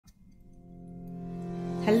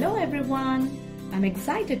Hello everyone! I'm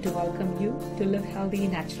excited to welcome you to Live Healthy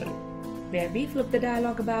Naturally, where we flip the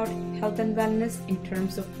dialogue about health and wellness in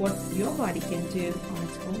terms of what your body can do on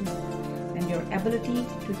its own and your ability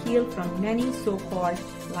to heal from many so-called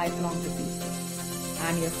lifelong diseases.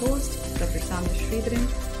 I'm your host, Dr. Samya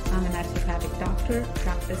Sridharan. I'm a naturopathic doctor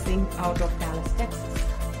practicing out of Dallas, Texas.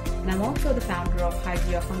 And I'm also the founder of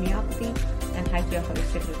Hydria Homeopathy and Hydria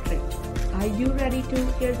Holistic Retreat. Are you ready to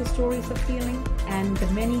hear the stories of healing and the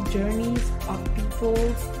many journeys of people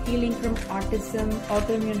healing from autism,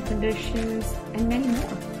 autoimmune conditions, and many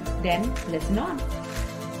more? Then listen on.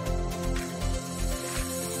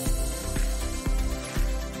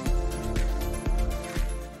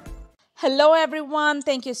 Hello everyone.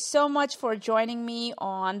 Thank you so much for joining me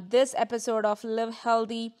on this episode of Live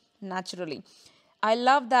Healthy Naturally. I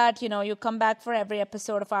love that, you come back for every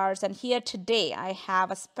episode of ours. And here today, I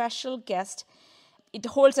have a special guest. It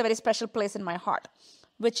holds a very special place in my heart,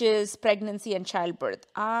 which is pregnancy and childbirth.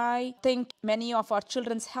 I think many of our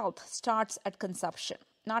children's health starts at conception,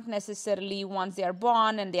 not necessarily once they are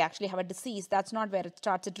born and they actually have a disease. That's not where it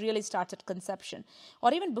starts. It really starts at conception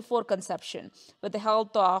or even before conception with the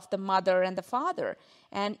health of the mother and the father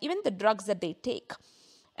and even the drugs that they take.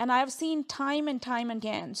 And I have seen time and time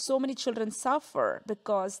again, so many children suffer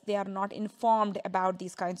because they are not informed about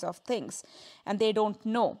these kinds of things and they don't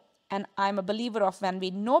know. And I'm a believer of when we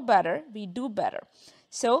know better, we do better.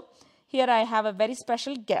 So here I have a very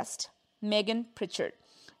special guest, Megan Pritchard.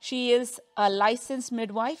 She is a licensed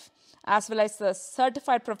midwife as well as a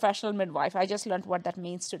certified professional midwife. I just learned what that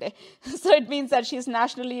means today. So it means that she's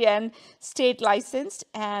nationally and state licensed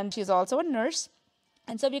and she's also a nurse.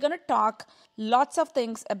 And so we're going to talk lots of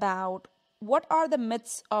things about what are the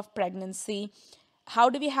myths of pregnancy, how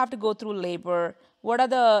do we have to go through labor, what are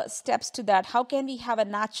the steps to that, how can we have a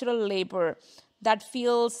natural labor that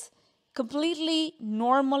feels completely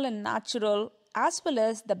normal and natural, as well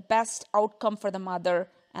as the best outcome for the mother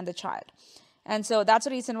and the child. And so that's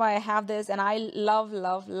the reason why I have this, and I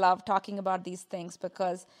love talking about these things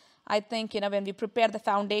because I think, when we prepare the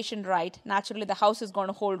foundation right, naturally the house is going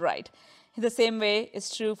to hold right. The same way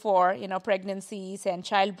is true for, pregnancies and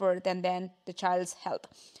childbirth and then the child's health.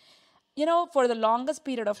 For the longest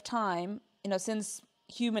period of time, since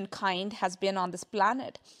humankind has been on this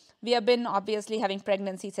planet, we have been obviously having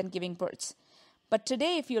pregnancies and giving births. But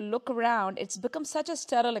today, if you look around, it's become such a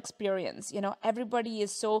sterile experience. Everybody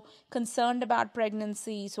is so concerned about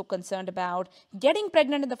pregnancy, so concerned about getting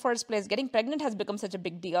pregnant in the first place. Getting pregnant has become such a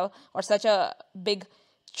big deal or such a big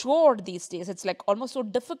chore these days. It's like almost so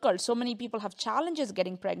difficult. So many people have challenges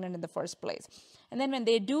getting pregnant in the first place. And then when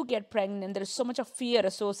they do get pregnant, there is so much of fear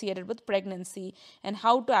associated with pregnancy and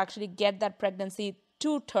how to actually get that pregnancy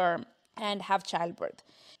to term and have childbirth.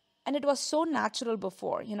 And it was so natural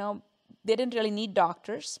before, they didn't really need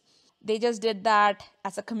doctors. They just did that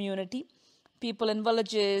as a community. People in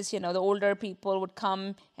villages, the older people would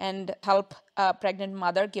come and help a pregnant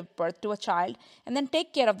mother give birth to a child and then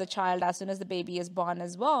take care of the child as soon as the baby is born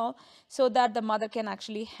as well, so that the mother can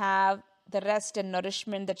actually have the rest and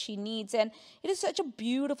nourishment that she needs. And it is such a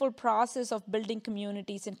beautiful process of building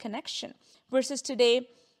communities and connection. Versus today,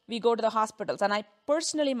 we go to the hospitals. And I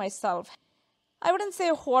personally myself, I wouldn't say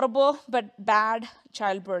horrible, but bad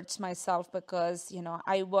childbirths myself because,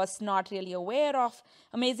 I was not really aware of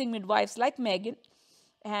amazing midwives like Megan.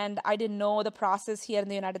 And I didn't know the process here in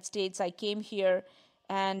the United States. I came here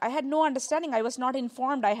and I had no understanding. I was not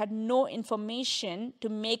informed. I had no information to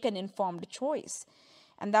make an informed choice.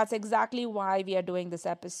 And that's exactly why we are doing this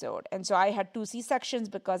episode. And so I had 2 C-sections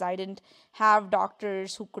because I didn't have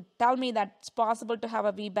doctors who could tell me that it's possible to have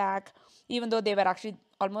a VBAC, even though they were actually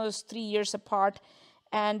almost 3 years apart.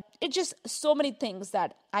 And it's just so many things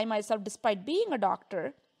that I myself, despite being a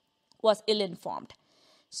doctor, was ill-informed.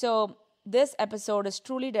 So this episode is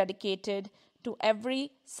truly dedicated to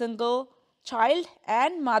every single child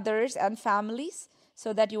and mothers and families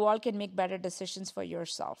so that you all can make better decisions for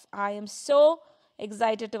yourself. I am so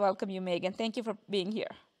excited to welcome you, Megan. Thank you for being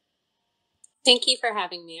here. Thank you for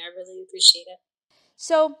having me. I really appreciate it.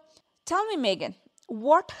 So tell me, Megan,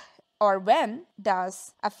 what or when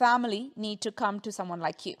does a family need to come to someone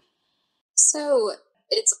like you? So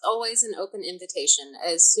it's always an open invitation.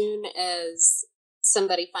 As soon as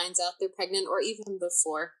somebody finds out they're pregnant or even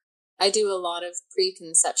before, I do a lot of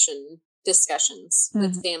preconception discussions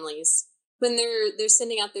with families. When they're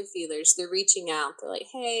sending out their feelers, they're reaching out. They're like,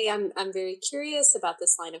 "Hey, I'm very curious about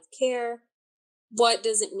this line of care. What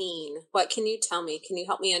does it mean? What can you tell me? Can you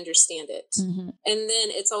help me understand it?" And then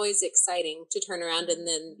it's always exciting to turn around and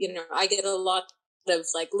then, I get a lot of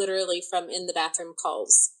like literally from in the bathroom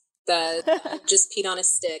calls that I just peed on a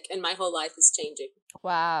stick and my whole life is changing.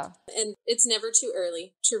 Wow. And it's never too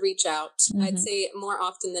early to reach out. I'd say more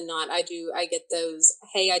often than not, I get those,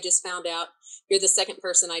 hey, I just found out you're the second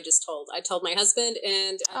person I just told. I told my husband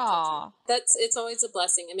and I told you. It's always a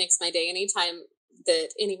blessing. It makes my day anytime that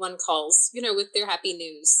anyone calls, with their happy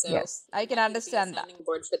news. So yes, I can understand that.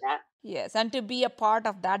 Board for that. Yes, and to be a part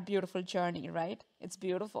of that beautiful journey, right? It's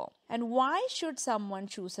beautiful. And why should someone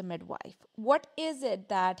choose a midwife? What is it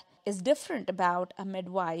that is different about a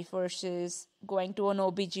midwife versus going to an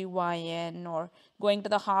OBGYN or going to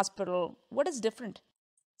the hospital? What is different?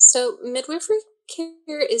 So midwifery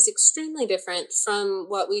care is extremely different from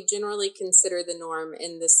what we generally consider the norm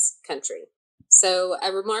in this country. So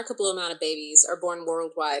a remarkable amount of babies are born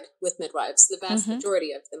worldwide with midwives. The vast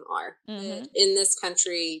majority of them are. In this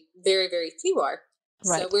country, very, very few are.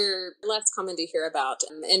 Right. So we're less common to hear about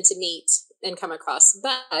and to meet and come across,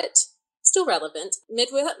 but still relevant.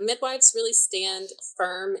 Midwives really stand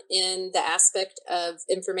firm in the aspect of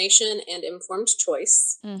information and informed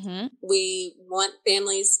choice. We want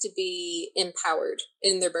families to be empowered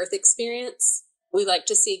in their birth experience. We like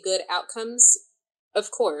to see good outcomes. Of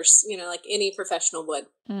course, like any professional would,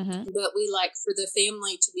 but we like for the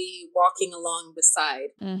family to be walking along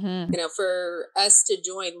beside, for us to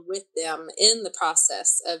join with them in the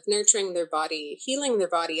process of nurturing their body, healing their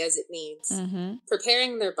body as it needs,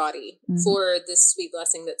 preparing their body for this sweet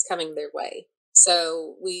blessing that's coming their way.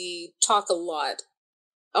 So we talk a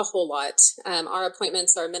whole lot. Our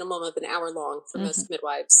appointments are a minimum of an hour long for most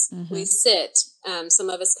midwives. We sit, some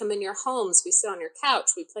of us come in your homes, we sit on your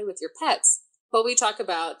couch, we play with your pets. But we talk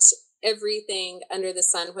about everything under the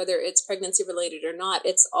sun, whether it's pregnancy related or not.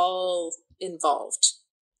 It's all involved.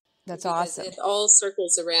 That's awesome. It all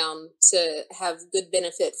circles around to have good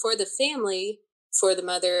benefit for the family, for the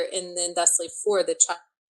mother, and then thusly for the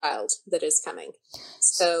child that is coming.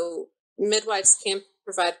 So midwives can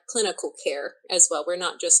provide clinical care as well. We're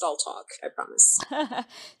not just all talk, I promise.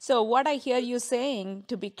 So what I hear you saying,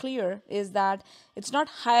 to be clear, is that it's not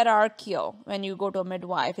hierarchical when you go to a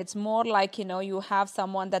midwife. It's more like, you have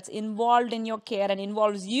someone that's involved in your care and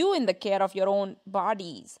involves you in the care of your own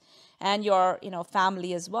bodies and your,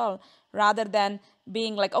 family as well, rather than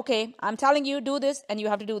being like, okay, I'm telling you, do this and you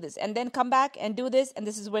have to do this, and then come back and do this, and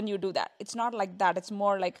this is when you do that. It's not like that. It's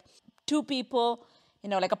more like two people,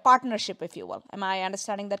 like a partnership, if you will. Am I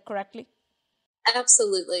understanding that correctly?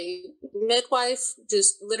 Absolutely. Midwife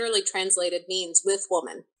just literally translated means with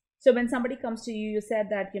woman. So when somebody comes to you, you said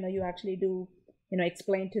that, you actually do,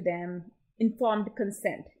 explain to them informed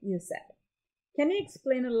consent, you said. Can you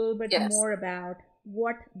explain a little bit more about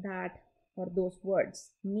what that or those words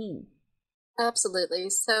mean? Absolutely.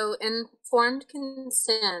 So informed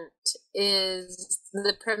consent is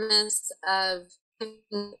the premise of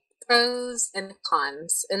pros and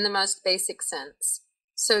cons in the most basic sense.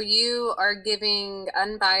 So you are giving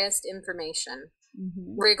unbiased information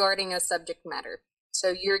regarding a subject matter.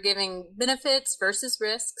 So you're giving benefits versus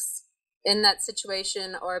risks in that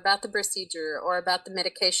situation, or about the procedure, or about the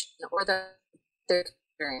medication, or the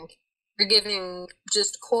drink. You're giving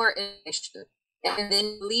just core information, and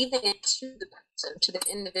then leaving it to the person, to the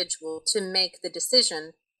individual, to make the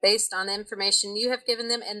decision based on the information you have given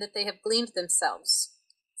them and that they have gleaned themselves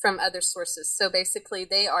from other sources. So basically,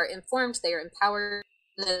 they are informed, they are empowered,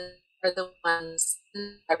 and they are the ones in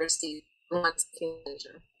the driver's seat, the ones making the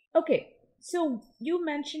decision. Okay, so you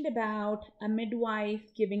mentioned about a midwife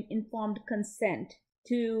giving informed consent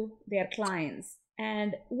to their clients.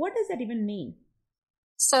 And what does that even mean?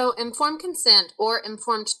 So informed consent or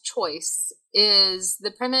informed choice is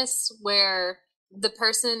the premise where the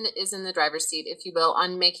person is in the driver's seat, if you will,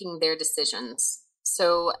 on making their decisions.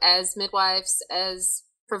 So as midwives, as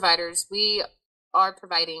providers, we are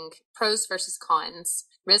providing pros versus cons,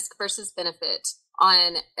 risk versus benefit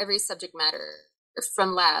on every subject matter,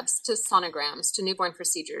 from labs to sonograms to newborn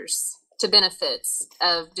procedures to benefits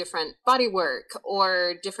of different body work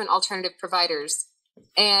or different alternative providers.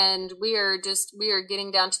 And we are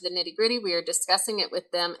getting down to the nitty gritty. We are discussing it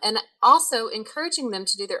with them and also encouraging them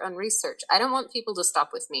to do their own research. I don't want people to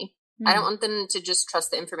stop with me. I don't want them to just trust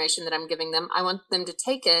the information that I'm giving them. I want them to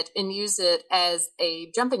take it and use it as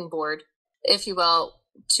a jumping board, if you will,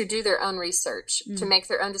 to do their own research, to make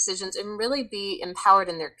their own decisions, and really be empowered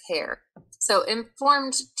in their care. So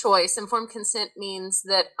informed choice, informed consent means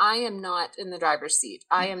that I am not in the driver's seat.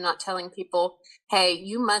 I am not telling people, hey,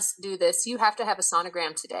 you must do this. You have to have a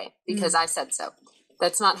sonogram today because I said so.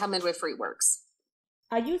 That's not how midwifery works.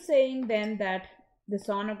 Are you saying then that the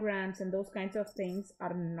sonograms and those kinds of things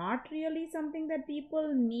are not really something that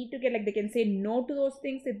people need to get? Like, they can say no to those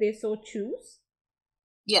things if they so choose?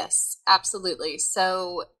 Yes, absolutely.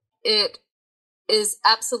 So it is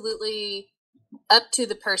absolutely up to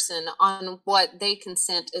the person on what they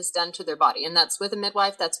consent is done to their body. And that's with a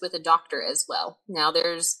midwife, that's with a doctor as well. Now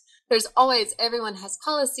there's always, everyone has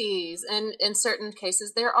policies, and in certain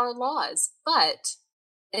cases there are laws, but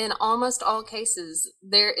in almost all cases,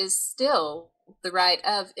 there is still the right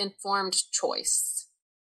of informed choice,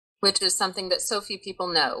 which is something that so few people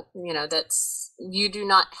know. That's, you do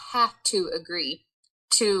not have to agree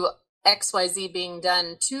to XYZ being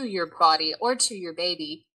done to your body or to your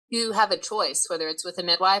baby. You have a choice, whether it's with a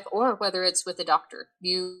midwife or whether it's with a doctor.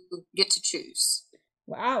 You get to choose.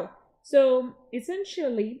 Wow. So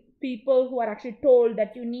essentially, people who are actually told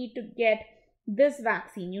that you need to get this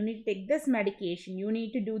vaccine, you need to take this medication, you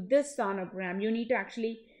need to do this sonogram, you need to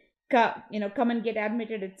actually come and get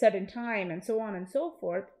admitted at certain time, and so on and so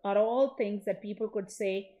forth, are all things that people could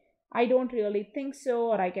say, I don't really think so,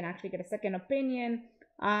 or I can actually get a second opinion.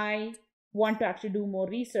 I want to actually do more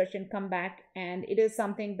research and come back. And it is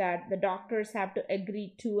something that the doctors have to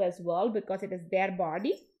agree to as well, because it is their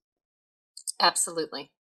body.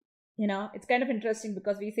 Absolutely. It's kind of interesting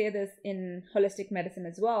because we say this in holistic medicine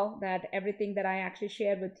as well, that everything that I actually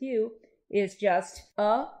share with you is just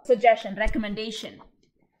a suggestion, recommendation.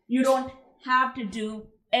 You don't have to do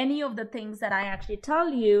any of the things that I actually tell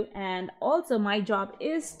you. And also my job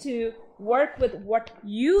is to work with what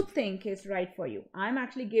you think is right for you. I'm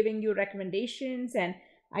actually giving you recommendations, and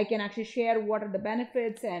I can actually share what are the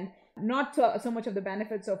benefits, and not so much of the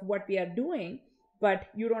benefits of what we are doing, but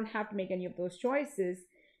you don't have to make any of those choices.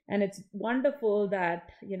 And it's wonderful that,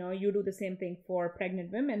 you do the same thing for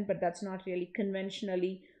pregnant women, but that's not really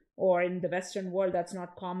conventionally, or in the Western world, that's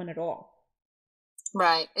not common at all.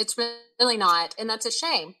 Right. It's really not. And that's a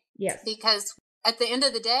shame. Yes. Because at the end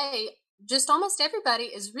of the day, just almost everybody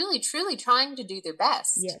is really, truly trying to do their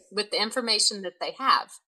best. Yes. With the information that they have.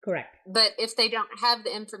 Correct. But if they don't have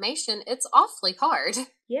the information, it's awfully hard.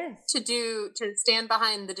 Yes. To stand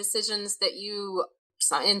behind the decisions that you,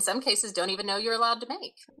 in some cases, don't even know you're allowed to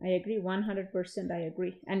make. I agree. 100%. I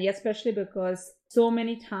agree. And especially because so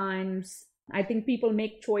many times I think people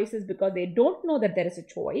make choices because they don't know that there is a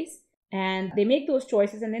choice, and they make those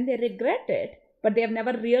choices and then they regret it, but they have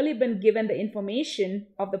never really been given the information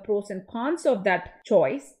of the pros and cons of that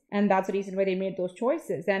choice. And that's the reason why they made those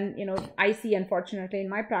choices. And, I see, unfortunately, in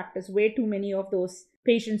my practice, way too many of those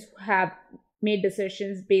patients who have made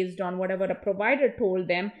decisions based on whatever a provider told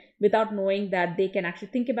them, without knowing that they can actually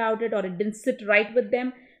think about it, or it didn't sit right with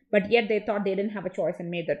them, but yet they thought they didn't have a choice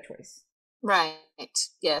and made that choice. Right.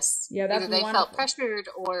 Yes. Yeah, that's either they wonderful. felt pressured,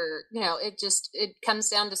 or, it comes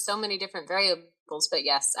down to so many different variables. But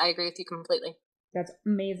yes, I agree with you completely. That's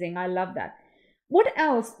amazing. I love that. What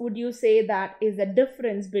else would you say that is the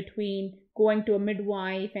difference between going to a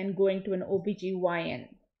midwife and going to an OBGYN,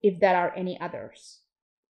 if there are any others?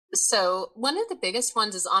 So one of the biggest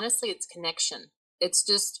ones is, honestly, it's connection. It's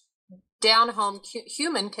just down home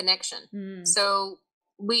human connection. So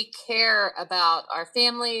we care about our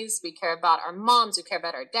families, we care about our moms, we care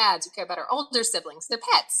about our dads, we care about our older siblings, their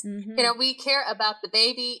pets. We care about the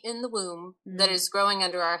baby in the womb that is growing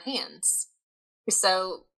under our hands.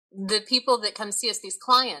 So the people that come see us, these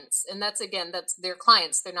clients, and that's their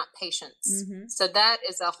clients, they're not patients. So that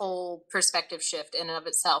is a whole perspective shift in and of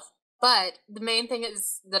itself. But the main thing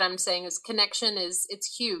is that I'm saying is connection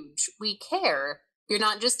it's huge. We care. You're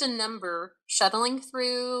not just a number shuttling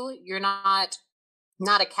through. You're not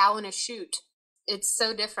a cow in a chute. It's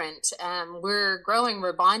so different. We're growing,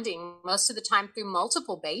 we're bonding most of the time through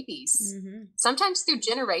multiple babies, sometimes through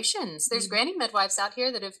generations. There's granny midwives out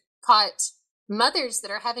here that have caught mothers that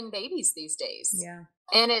are having babies these days. Yeah.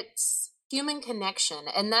 And it's human connection,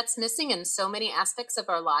 and that's missing in so many aspects of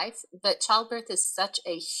our life. But childbirth is such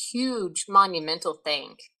a huge, monumental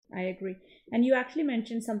thing. I agree. And you actually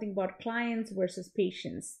mentioned something about clients versus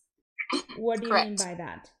patients. What do you mean by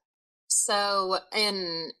that? So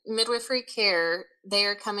in midwifery care, they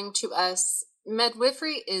are coming to us.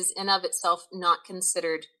 Midwifery is in of itself not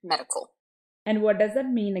considered medical. And what does that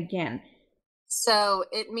mean again? So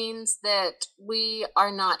it means that we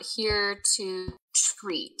are not here to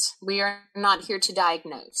treat. We are not here to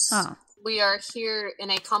diagnose. We are here in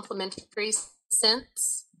a complementary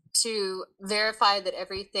sense to verify that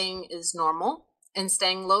everything is normal and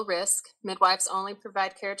staying low risk. Midwives only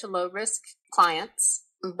provide care to low risk clients,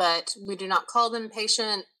 but we do not call them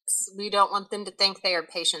patients. We don't want them to think they are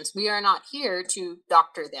patients. We are not here to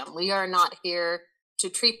doctor them. We are not here to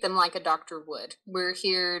treat them like a doctor would. We're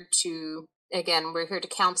here to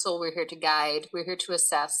counsel, we're here to guide, we're here to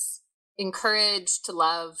assess, encourage, to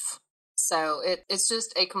love. So it's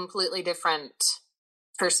just a completely different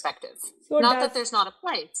perspective. So not that there's not a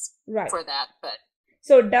place for that, but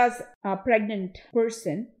So does a pregnant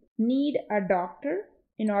person need a doctor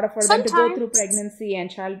in order for them to go through Sometimes, pregnancy and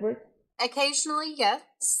childbirth? occasionally,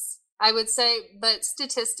 yes, I would say, but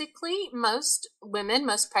statistically, most women,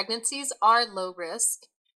 most pregnancies are low risk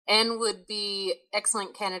and would be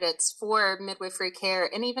excellent candidates for midwifery care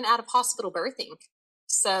and even out of hospital birthing.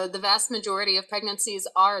 So the vast majority of pregnancies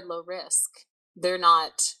are low risk. They're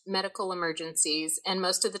not medical emergencies, and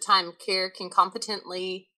most of the time, care can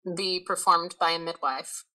competently be performed by a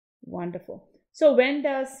midwife. Wonderful. So when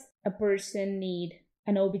does a person need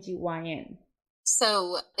an OBGYN?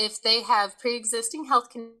 So, if they have pre existing health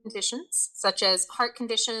conditions such as heart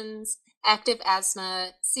conditions, active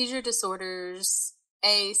asthma, seizure disorders,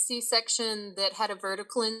 a C section that had a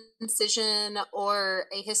vertical incision, or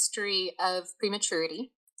a history of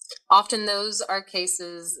prematurity, often those are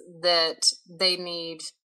cases that they need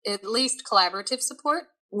at least collaborative support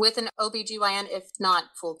with an OBGYN, if not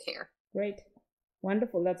full care. Great.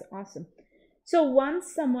 Wonderful. That's awesome. So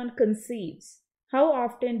once someone conceives, how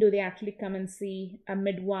often do they actually come and see a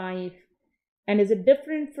midwife? And is it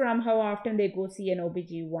different from how often they go see an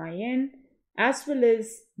OBGYN? As well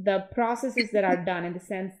as the processes that are done, in the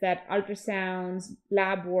sense that ultrasounds,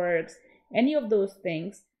 lab works, any of those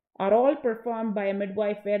things are all performed by a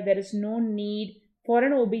midwife, where there is no need for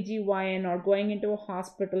an OBGYN or going into a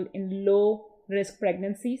hospital in low risk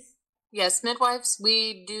pregnancies? Yes, midwives,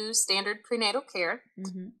 we do standard prenatal care,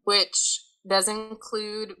 which does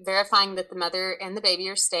include verifying that the mother and the baby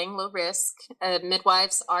are staying low risk.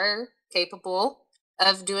 Midwives are capable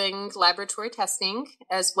of doing laboratory testing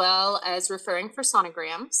as well as referring for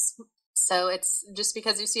sonograms. So it's just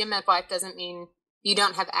because you see a midwife doesn't mean you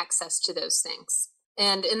don't have access to those things.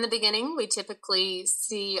 And in the beginning, we typically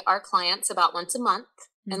see our clients about once a month,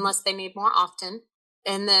 unless they need more often.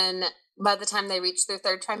 And then by the time they reach their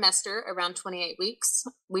third trimester, around 28 weeks,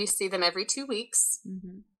 we see them every 2 weeks.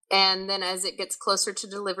 And then as it gets closer to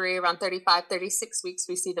delivery, around 35, 36 weeks,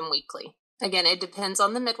 we see them weekly. Again, it depends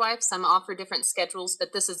on the midwife. Some offer different schedules,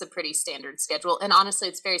 but this is a pretty standard schedule. And honestly,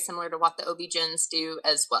 it's very similar to what the OB-GYNs do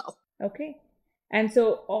as well. Okay. And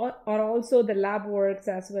so are also the lab works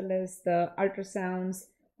as well as the ultrasounds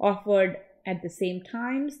offered at the same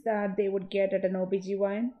times that they would get at an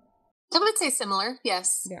OBGYN? I would say similar,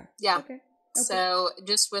 yes. Yeah. Okay. So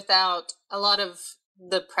just without a lot of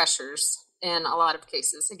the pressures in a lot of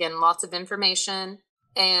cases. Again, lots of information,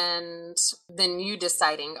 and then you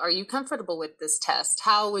deciding, are you comfortable with this test?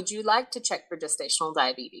 How would you like to check for gestational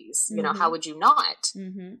diabetes? You know, how would you not?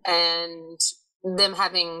 And them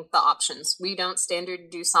having the options. We don't standard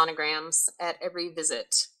do sonograms at every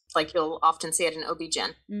visit, like you'll often see at an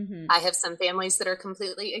OB-GYN. I have some families that are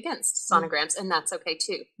completely against sonograms, and that's okay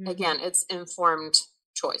too. Again, it's informed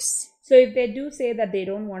choice. So if they do say that they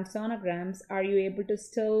don't want sonograms, are you able to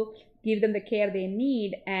still give them the care they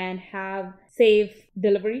need and have safe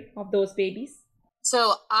delivery of those babies?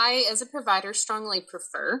 So I, as a provider, strongly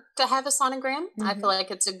prefer to have a sonogram. I feel like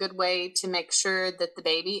it's a good way to make sure that the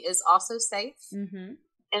baby is also safe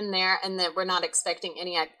in there, and that we're not expecting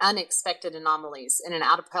any unexpected anomalies in an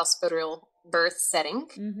out-of-hospital birth setting.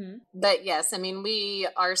 But yes, I mean, we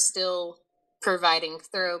are still providing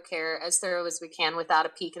thorough care, as thorough as we can, without a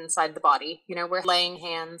peek inside the body. You know, we're laying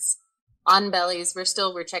hands on bellies.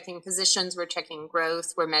 We're checking positions, we're checking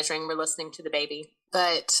growth, we're measuring, we're listening to the baby.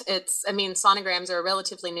 But sonograms are a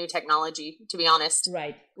relatively new technology, to be honest.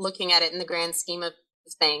 Right. Looking at it in the grand scheme of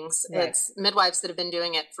things, Right. It's midwives that have been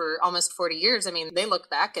doing it for almost 40 years. I mean, they look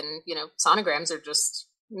back and, sonograms are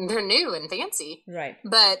they're new and fancy. Right.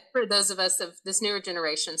 But for those of us of this newer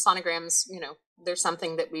generation, sonograms, they're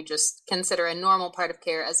something that we just consider a normal part of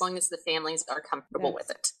care, as long as the families are comfortable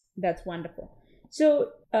with it. That's wonderful. So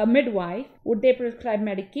a midwife, would they prescribe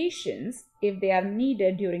medications if they are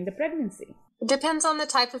needed during the pregnancy? It depends on the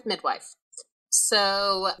type of midwife.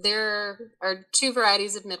 So there are two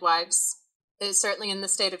varieties of midwives. Certainly in the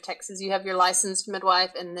state of Texas, you have your licensed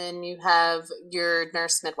midwife, and then you have your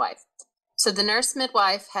nurse midwife. So the nurse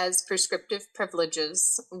midwife has prescriptive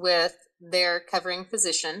privileges with their covering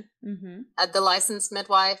physician. The licensed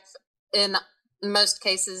midwife, in most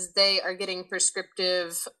cases, they are getting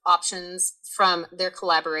prescriptive options from their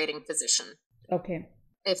collaborating physician. Okay.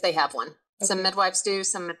 If they have one. Okay. Some midwives do,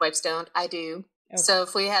 some midwives don't. I do. Okay. So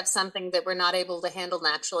if we have something that we're not able to handle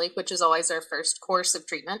naturally, which is always our first course of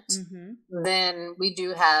treatment, then we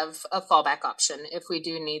do have a fallback option if we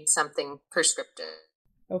do need something prescriptive.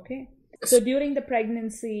 Okay. So during the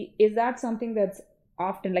pregnancy, is that something that's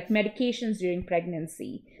often, like medications during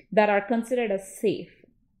pregnancy, that are considered as safe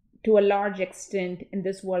to a large extent in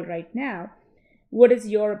this world right now? What is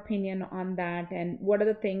your opinion on that, and what are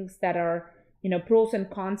the things that are, pros and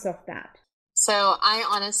cons of that? So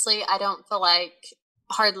I don't feel like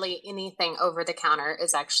hardly anything over the counter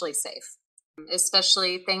is actually safe,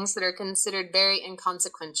 especially things that are considered very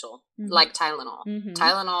inconsequential, like Tylenol.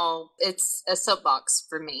 Tylenol, it's a soapbox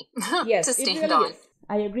for me Yes, to it stand really on. is.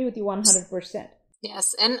 I agree with you 100%.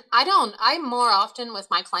 Yes. And I more often with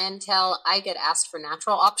my clientele, I get asked for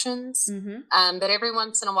natural options. But every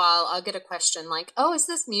once in a while, I'll get a question like, oh, is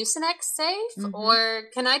this Mucinex safe? Or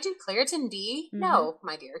can I do Claritin D? No,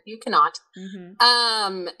 my dear, you cannot.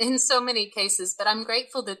 In so many cases, but I'm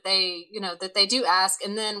grateful that they do ask.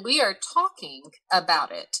 And then we are talking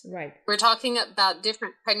about it. Right. We're talking about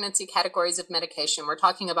different pregnancy categories of medication. We're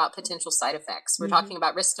talking about potential side effects. We're talking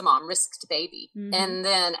about risk to mom, risk to baby. And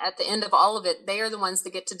then at the end of all of it, they are the ones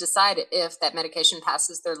that get to decide if that medication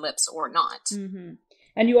passes their lips or not.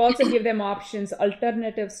 And you also give them options,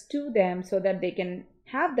 alternatives to them so that they can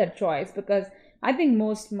have that choice. Because I think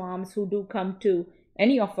most moms who do come to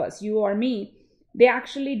any of us, you or me, they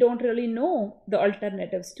actually don't really know the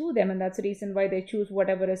alternatives to them. And that's the reason why they choose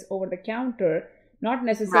whatever is over the counter, not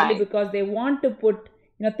necessarily because they want to put,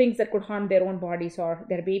 things that could harm their own bodies or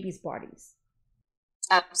their babies' bodies.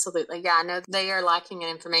 Absolutely. Yeah, I know they are lacking in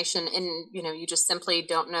information, and you just simply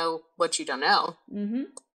don't know what you don't know.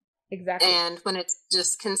 Exactly. And when it's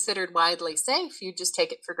just considered widely safe, you just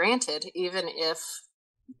take it for granted, even if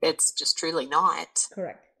it's just truly not.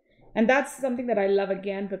 Correct. And that's something that I love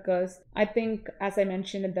again, because I think, as I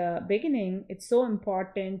mentioned in the beginning, it's so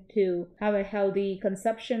important to have a healthy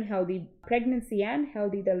conception, healthy pregnancy, and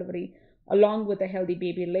healthy delivery, along with a healthy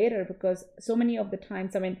baby later. Because so many of the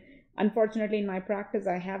times, unfortunately, in my practice,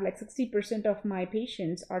 I have like 60% of my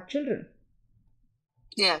patients are children.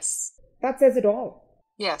 Yes. That says it all.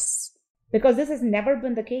 Yes. Because this has never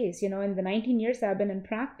been the case. In the 19 years I've been in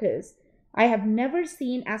practice, I have never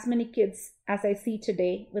seen as many kids as I see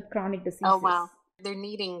today with chronic diseases. Oh, wow. They're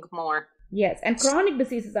needing more. Yes. And chronic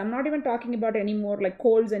diseases, I'm not even talking about anymore like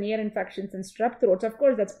colds and ear infections and strep throats. Of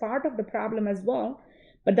course, that's part of the problem as well.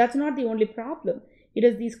 But that's not the only problem. It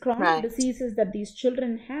is these chronic diseases that these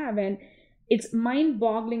children have. And it's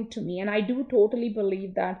mind-boggling to me. And I do totally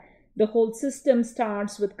believe that the whole system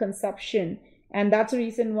starts with conception. And that's the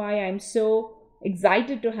reason why I'm so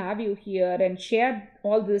excited to have you here and share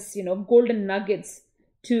all this, golden nuggets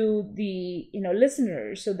to the,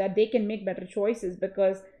 listeners, so that they can make better choices.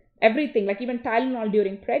 Because everything, like even Tylenol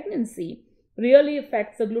during pregnancy, really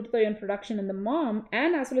affects the glutathione production in the mom,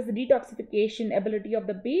 and as well as the detoxification ability of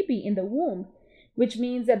the baby in the womb, which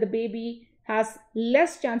means that the baby has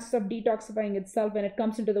less chances of detoxifying itself when it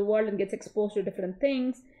comes into the world and gets exposed to different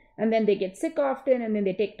things. And then they get sick often, and then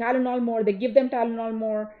they take Tylenol more, they give them Tylenol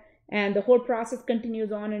more, and the whole process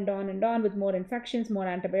continues on and on and on with more infections, more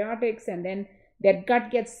antibiotics, and then their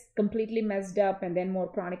gut gets completely messed up, and then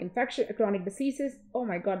more chronic diseases. Oh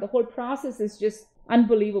my God, the whole process is just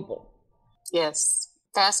unbelievable. Yes.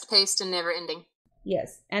 Fast-paced and never-ending.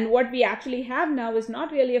 Yes. And what we actually have now is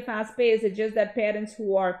not really a fast pace. It's just that parents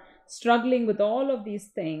who are struggling with all of these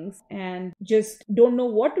things and just don't know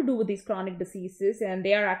what to do with these chronic diseases, and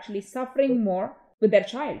they are actually suffering more with their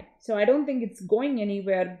child. So I don't think it's going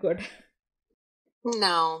anywhere good.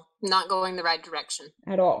 No, not going the right direction.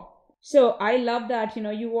 At all. So I love that,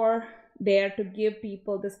 you are there to give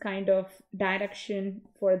people this kind of direction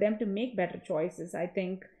for them to make better choices. I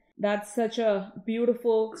think that's such a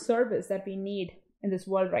beautiful service that we need in this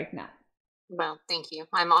world right now. Well, thank you.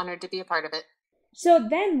 I'm honored to be a part of it. So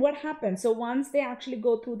then what happens? So once they actually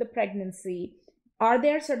go through the pregnancy, are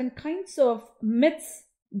there certain kinds of myths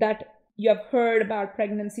that you have heard about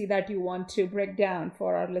pregnancy that you want to break down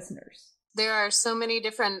for our listeners? There are so many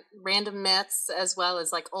different random myths, as well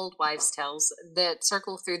as like old wives' tales that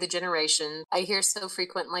circle through the generation. I hear so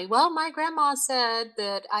frequently, well, my grandma said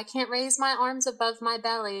that I can't raise my arms above my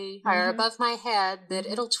belly or above my head, that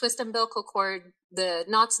it'll twist umbilical cord, the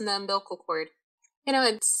knots in the umbilical cord.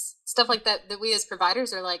 It's stuff like that we as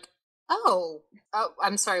providers are like, oh,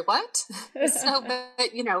 I'm sorry, what? So,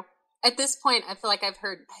 but at this point, I feel like I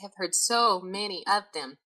have heard so many of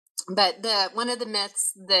them. But one of the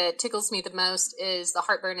myths that tickles me the most is the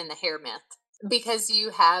heartburn and the hair myth, because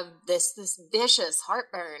you have this vicious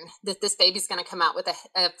heartburn that this baby's going to come out with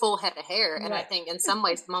a full head of hair. And I think in some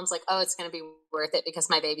ways the mom's like, oh, it's going to be worth it because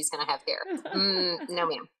my baby's going to have hair. No,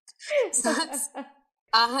 ma'am. So it's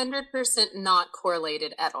 100% not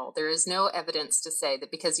correlated at all. There is no evidence to say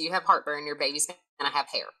that because you have heartburn, your baby's going to have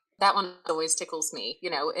hair. That one always tickles me,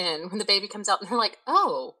 and when the baby comes out and they're like,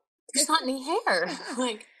 oh, there's not any hair.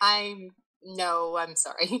 Like, I'm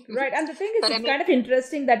sorry. Right. And the thing is, it's kind of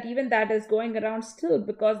interesting that even that is going around still,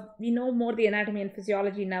 because we know more the anatomy and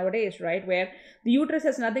physiology nowadays, right? Where the uterus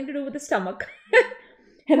has nothing to do with the stomach.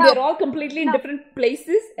 And No, they're all completely in no, different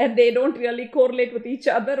places, and they don't really correlate with each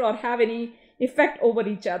other or have any effect over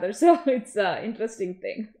each other. So it's an interesting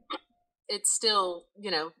thing. it's still,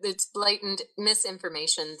 it's blatant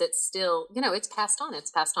misinformation that's still, it's passed on. It's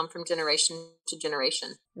passed on from generation to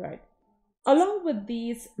generation. Right. Along with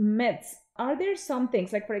these myths, are there some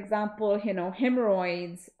things like, for example,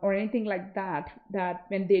 hemorrhoids or anything like that, that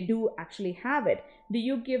when they do actually have it, do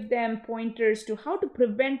you give them pointers to how to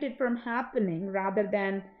prevent it from happening rather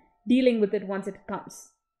than dealing with it once it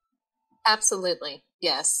comes? Absolutely.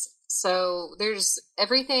 Yes. So there's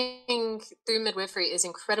everything through midwifery is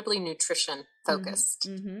incredibly nutrition focused.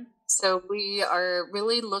 Mm-hmm. So we are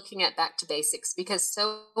really looking at back to basics because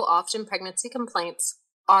so often pregnancy complaints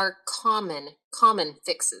are common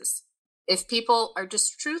fixes. If people are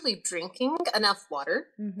just truly drinking enough water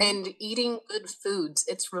Mm-hmm. and eating good foods,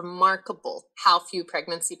 it's remarkable how few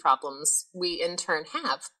pregnancy problems we in turn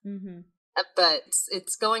have. Mm-hmm. But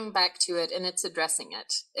it's going back to it and it's addressing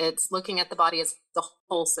it. It's looking at the body as the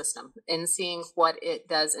whole system and seeing what it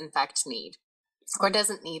does in fact need or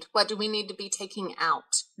doesn't need. What do we need to be taking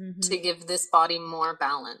out Mm-hmm. to give this body more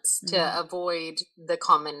balance to Mm-hmm. avoid the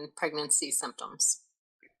common pregnancy symptoms?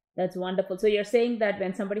 That's wonderful. So you're saying that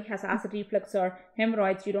when somebody has acid reflux or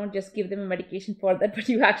hemorrhoids, you don't just give them a medication for that, but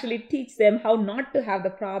you actually teach them how not to have the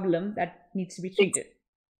problem that needs to be treated.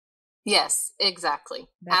 Yes, exactly.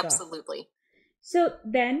 That's awesome. Absolutely. So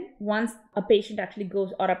then once a patient actually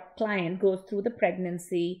goes or a client goes through the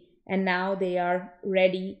pregnancy and now they are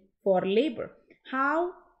ready for labor,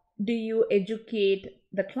 how do you educate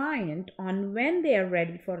the client on when they are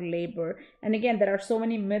ready for labor? And again, there are so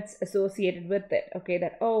many myths associated with it. Okay,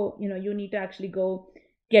 that, oh, you need to actually go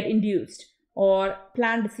get induced or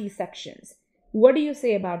planned C-sections. What do you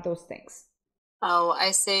say about those things? Oh,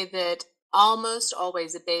 I say that almost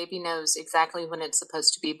always a baby knows exactly when it's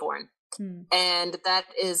supposed to be born. And that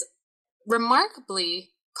is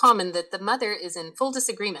remarkably common that the mother is in full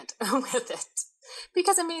disagreement with it.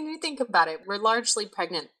 Because, you think about it, we're largely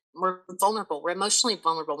pregnant. We're vulnerable. We're emotionally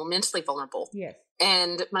vulnerable. We're mentally vulnerable. Yes.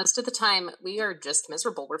 And most of the time, we are just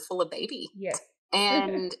miserable. We're full of baby. Yes.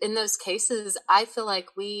 And in those cases, I feel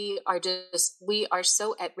like we are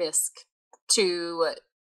so at risk to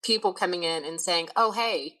people coming in and saying, oh,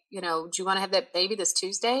 hey, do you want to have that baby this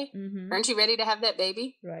Tuesday? Mm-hmm. Aren't you ready to have that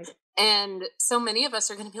baby? Right. And so many of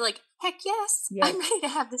us are going to be like, heck yes, Yes. I'm ready to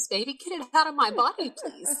have this baby. Get it out of my body,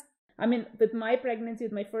 please. With my pregnancy,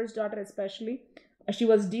 with my first daughter especially, she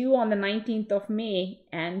was due on the 19th of May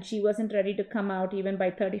and she wasn't ready to come out even by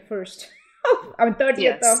 31st. 30th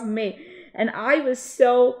Yes. of May. And I was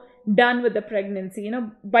so done with the pregnancy.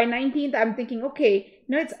 By 19th, I'm thinking, okay,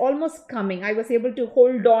 it's almost coming. I was able to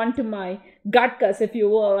hold on to my gutkas, if you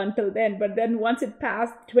will, until then. But then once it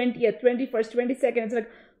passed 20th, 21st, 22nd, it's like,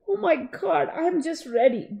 oh my God, I'm just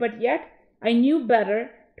ready. But yet I knew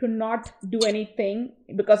better to not do anything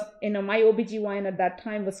because, my OBGYN at that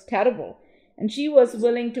time was terrible. And she was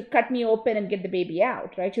willing to cut me open and get the baby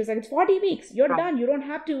out, right? She was like, it's 40 weeks. You're done. You don't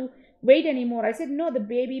have to wait anymore. I said, no, the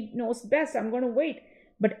baby knows best. I'm going to wait.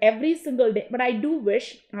 But every single day, but I do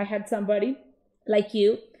wish I had somebody like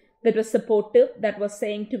you that was supportive, that was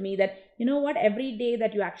saying to me that, you know what, every day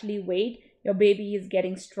that you actually wait, your baby is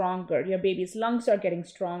getting stronger. Your baby's lungs are getting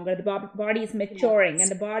stronger. The body is maturing, yes.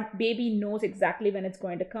 And the baby knows exactly when it's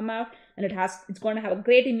going to come out, and it's going to have a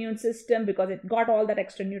great immune system because it got all that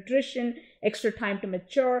extra nutrition, extra time to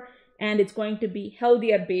mature, and it's going to be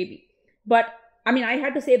healthier baby. But I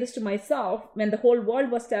had to say this to myself when the whole world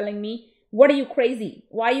was telling me, what are you, crazy?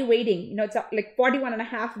 Why are you waiting? It's like 41 and a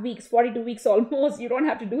half weeks, 42 weeks almost. You don't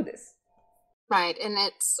have to do this. Right. And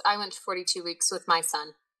I went to 42 weeks with my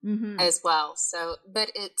son. Mm-hmm. As well. So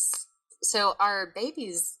our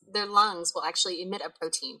babies, their lungs will actually emit a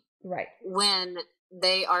protein. Right. When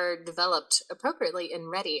they are developed appropriately and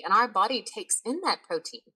ready, and our body takes in that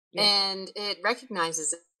protein. Yes. And it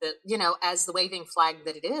recognizes it, as the waving flag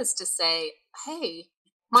that it is, to say, hey,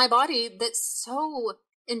 my body that's so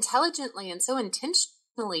intelligently and so intentionally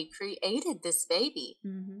created this baby,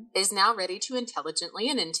 mm-hmm. is now ready to intelligently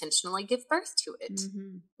and intentionally give birth to it.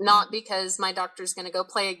 Mm-hmm. Not because my doctor's going to go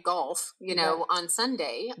play golf, right. on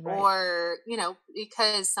Sunday, right. Or,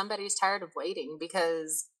 because somebody's tired of waiting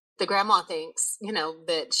because the grandma thinks,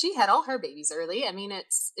 that she had all her babies early.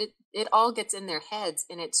 It all gets in their heads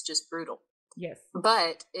and it's just brutal. Yes.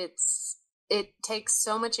 But it takes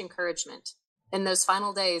so much encouragement in those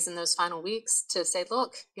final days and those final weeks to say,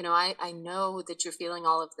 look, I know that you're feeling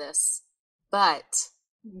all of this, but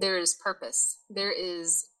there is purpose. There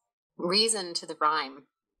is reason to the rhyme.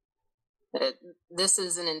 This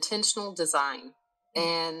is an intentional design.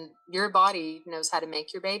 and your body knows how to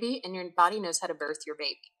make your baby, and your body knows how to birth your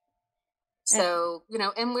baby. So,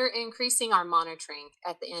 and we're increasing our monitoring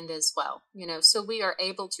at the end as well, so we are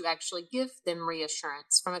able to actually give them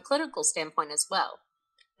reassurance from a clinical standpoint as well.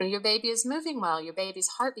 Your baby is moving well. Your baby's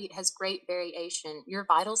heartbeat has great variation. Your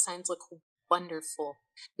vital signs look wonderful.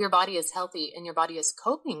 Your body is healthy, and your body is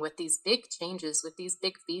coping with these big changes, with these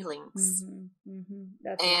big feelings.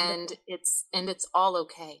 That's and wonderful. it's all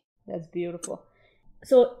okay. That's beautiful.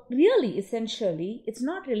 So really, essentially, it's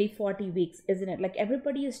not really 40 weeks, isn't it? Like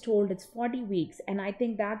everybody is told it's 40 weeks. And I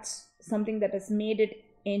think that's something that has made it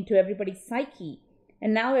into everybody's psyche.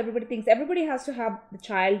 And now everybody thinks everybody has to have the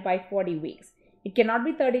child by 40 weeks. It cannot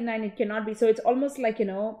be 39. It cannot be. So it's almost like,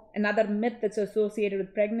 another myth that's associated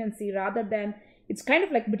with pregnancy, rather than it's kind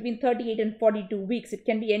of like between 38 and 42 weeks. It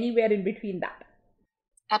can be anywhere in between that.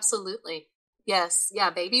 Absolutely. Yes. Yeah.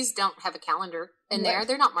 Babies don't have a calendar in there. Right.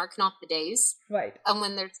 They're not marking off the days. Right.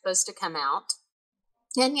 When they're supposed to come out.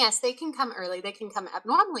 And yes, they can come early. They can come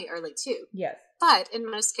abnormally early too. Yes. But in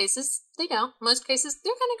most cases, they don't. Most cases,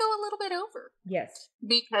 they're going to go a little bit over. Yes.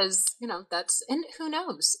 Because, and who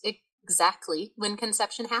knows exactly when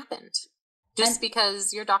conception happened. Just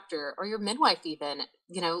because your doctor or your midwife even,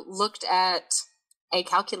 looked at a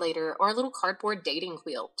calculator or a little cardboard dating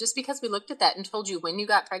wheel. Just because we looked at that and told you when you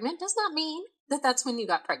got pregnant does not mean that that's when you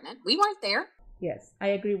got pregnant. We weren't there. Yes, I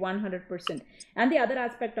agree 100%. And the other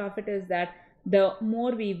aspect of it is that the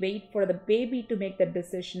more we wait for the baby to make that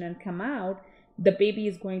decision and come out, the baby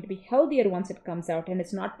is going to be healthier once it comes out, and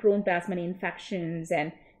it's not prone to as many infections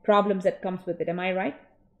and problems that comes with it. Am I right?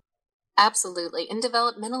 Absolutely. And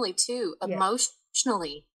developmentally too, Yes.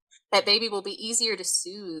 emotionally. That baby will be easier to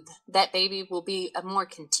soothe. That baby will be a more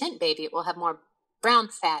content baby. It will have more brown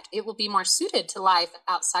fat. It will be more suited to life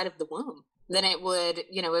outside of the womb than it would,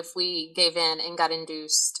 if we gave in and got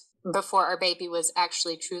induced before our baby was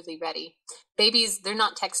actually truly ready. Babies, they're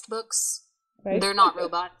not textbooks. Right. They're not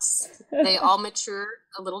robots. They all mature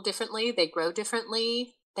a little differently. They grow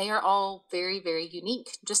differently. They are all very, very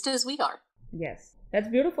unique, just as we are. Yes, that's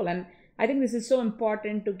beautiful. And I think this is so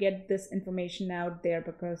important to get this information out there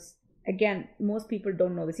because, again, most people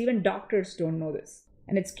don't know this. Even doctors don't know this.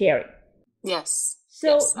 And it's scary. Yes.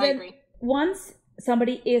 So yes, I agree. Once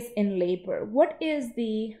somebody is in labor, what is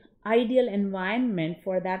the ideal environment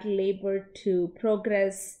for that labor to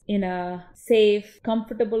progress in a safe,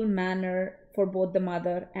 comfortable manner for both the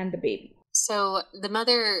mother and the baby? So the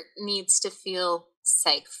mother needs to feel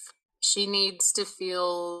safe. She needs to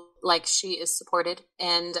feel like she is supported.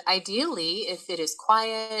 And ideally, if it is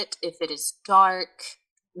quiet, if it is dark,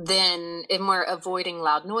 then and we're avoiding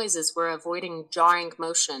loud noises, we're avoiding jarring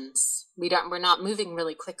motions. We're not moving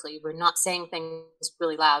really quickly. We're not saying things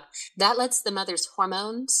really loud. That lets the mother's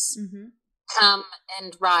hormones come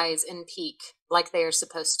and rise and peak like they are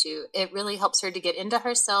supposed to. It really helps her to get into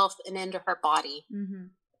herself and into her body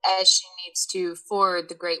as she needs to for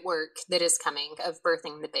the great work that is coming of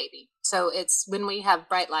birthing the baby. So it's when we have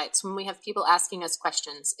bright lights, when we have people asking us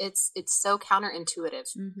questions, it's so counterintuitive.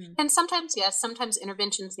 And sometimes, yes, sometimes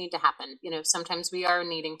interventions need to happen. Sometimes we are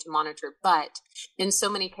needing to monitor, but in so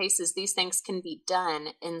many cases, these things can be done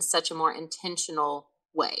in such a more intentional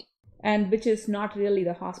way. And which is not really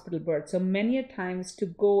the hospital birth. So many a times to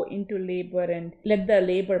go into labor and let the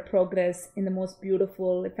labor progress in the most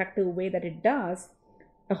beautiful, effective way that it does,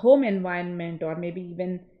 a home environment or maybe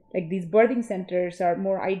even like these birthing centers are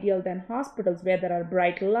more ideal than hospitals where there are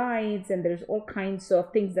bright lights and there's all kinds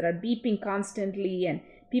of things that are beeping constantly and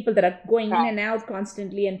people that are going in and out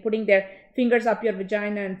constantly and putting their fingers up your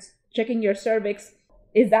vagina and checking your cervix.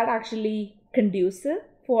 Is that actually conducive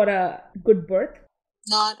for a good birth?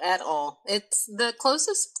 Not at all. It's the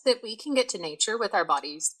closest that we can get to nature with our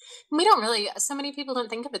bodies. We don't really, so many people don't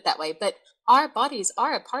think of it that way, but our bodies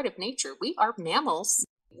are a part of nature. We are mammals.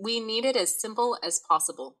 We need it as simple as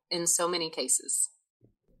possible in so many cases.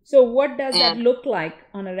 So what does that look like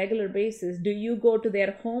on a regular basis? Do you go to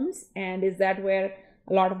their homes and is that where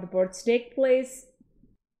a lot of the births take place?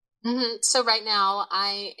 So right now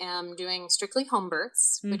I am doing strictly home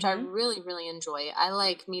births, which I really, really enjoy. I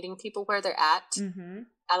like meeting people where they're at.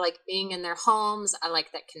 I like being in their homes. I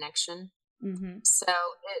like that connection. So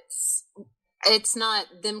it's not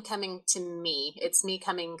them coming to me, it's me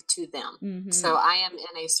coming to them. So I am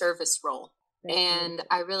in a service role. And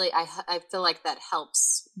I feel like that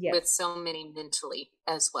helps with so many mentally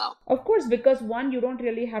as well. Of course, because one, you don't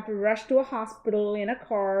really have to rush to a hospital in a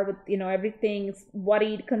car with, everything's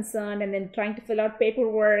worried, concerned, and then trying to fill out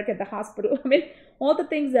paperwork at the hospital. I mean, all the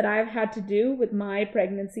things that I've had to do with my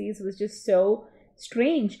pregnancies was just so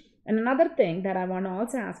strange. And another thing that I want to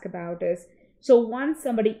also ask about is, so once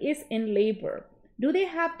somebody is in labor, do they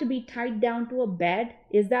have to be tied down to a bed?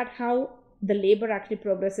 Is that how the labor actually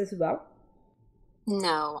progresses well?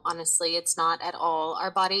 No, honestly, it's not at all.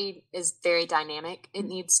 Our body is very dynamic. It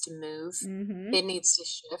needs to move. Mm-hmm. It needs to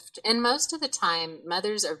shift. And most of the time,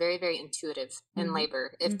 mothers are very, very intuitive in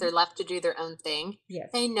labor. If they're left to do their own thing, Yes.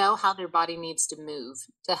 they know how their body needs to move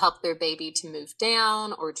to help their baby to move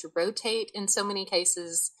down or to rotate. In so many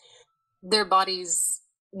cases, their bodies,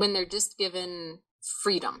 when they're just given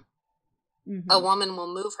freedom, a woman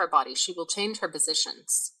will move her body. She will change her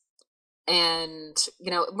positions. And,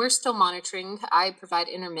 we're still monitoring. I provide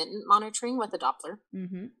intermittent monitoring with a Doppler.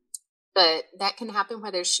 But that can happen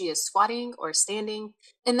whether she is squatting or standing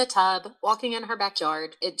in the tub, walking in her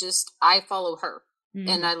backyard. I follow her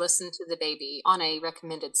and I listen to the baby on a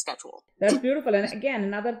recommended schedule. That's beautiful. And again,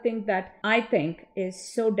 another thing that I think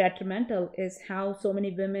is so detrimental is how so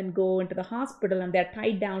many women go into the hospital and they're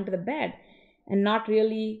tied down to the bed and not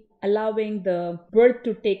really allowing the birth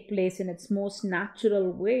to take place in its most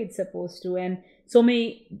natural way it's supposed to. And so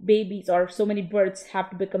many babies or so many births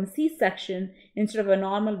have to become C-section instead of a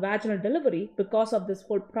normal vaginal delivery because of this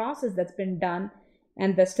whole process that's been done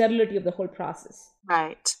and the sterility of the whole process.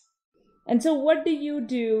 Right. And so what do you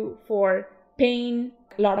do for pain?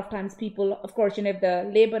 A lot of times people, of course, if the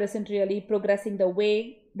labor isn't really progressing the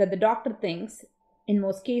way that the doctor thinks, in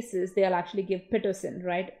most cases, they'll actually give Pitocin,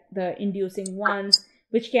 right? The inducing ones,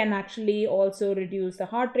 which can actually also reduce the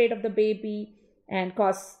heart rate of the baby and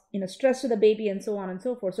cause, stress to the baby and so on and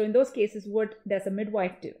so forth. So in those cases, what does a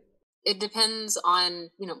midwife do? It depends on,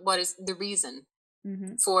 what is the reason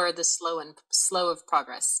for the slow of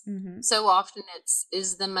progress. So often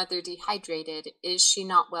is the mother dehydrated? Is she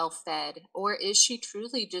not well fed? Or is she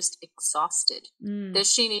truly just exhausted?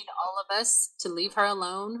 Does she need all of us to leave her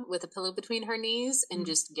alone with a pillow between her knees and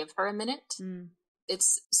just give her a minute?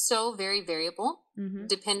 It's so very variable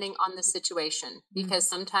depending on the situation, because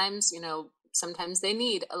sometimes, sometimes they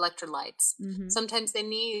need electrolytes. Sometimes they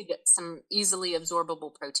need some easily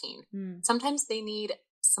absorbable protein. Sometimes they need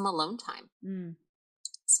some alone time.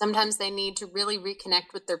 Sometimes they need to really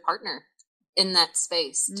reconnect with their partner in that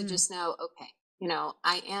space to just know, okay,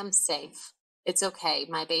 I am safe. It's okay.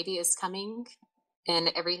 My baby is coming and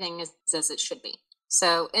everything is as it should be.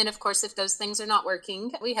 So, and of course, if those things are not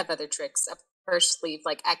working, we have other tricks up her sleeve,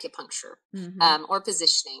 like acupuncture or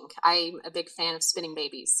positioning. I'm a big fan of spinning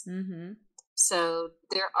babies. So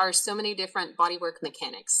there are so many different bodywork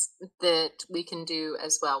mechanics that we can do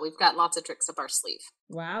as well. We've got lots of tricks up our sleeve.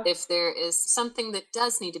 Wow. If there is something that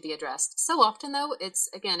does need to be addressed. So often, though, it's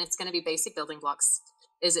going to be basic building blocks.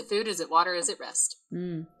 Is it food? Is it water? Is it rest?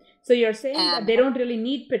 So you're saying that they don't really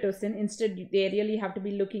need Pitocin. Instead, they really have to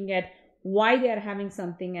be looking at why they are having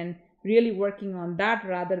something and really working on that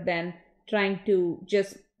rather than trying to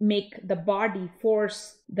just make the body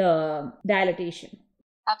force the dilatation.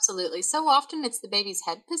 Absolutely. So often it's the baby's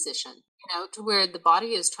head position, to where the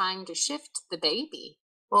body is trying to shift the baby.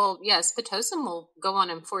 Well, yes, Pitocin will go on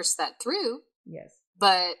and force that through. Yes.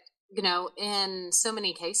 But, in so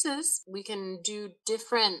many cases, we can do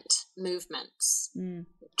different movements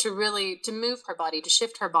to move her body, to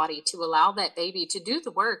shift her body, to allow that baby to do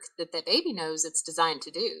the work that baby knows it's designed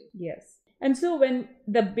to do. Yes. And so when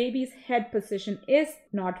the baby's head position is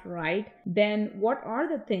not right, then what are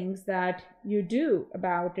the things that you do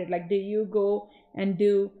about it? Like, do you go and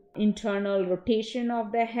do internal rotation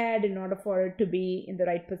of the head in order for it to be in the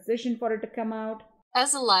right position for it to come out?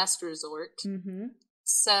 As a last resort.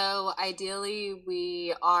 So ideally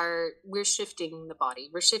we're shifting the body.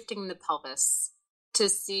 We're shifting the pelvis to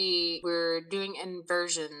see we're doing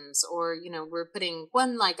inversions or, we're putting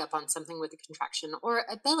one leg up on something with a contraction or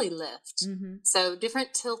a belly lift. So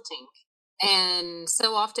different tilting. And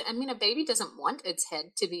so often, a baby doesn't want its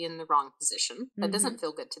head to be in the wrong position. That doesn't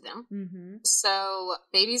feel good to them. So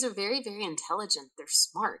babies are very, very intelligent. They're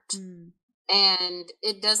smart. And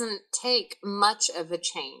it doesn't take much of a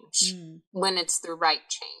change when it's the right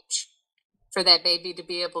change for that baby to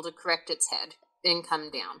be able to correct its head and come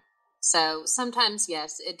down. So sometimes,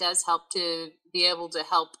 yes, it does help to be able to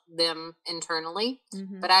help them internally,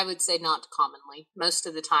 but I would say not commonly. Most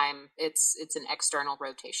of the time, it's an external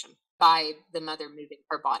rotation by the mother moving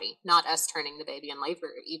her body, not us turning the baby in labor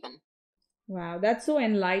even. Wow, that's so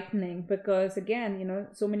enlightening because again,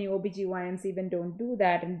 so many OBGYNs even don't do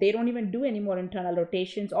that and they don't even do any more internal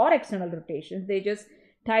rotations or external rotations. They just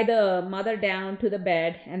tie the mother down to the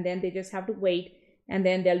bed and then they just have to wait. And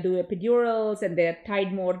then they'll do epidurals and they're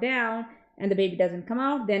tied more down and the baby doesn't come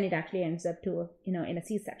out. Then it actually ends up to, in a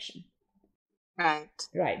C-section.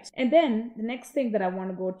 Right. And then the next thing that I want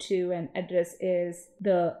to go to and address is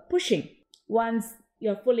the pushing. Once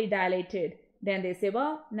you're fully dilated, then they say,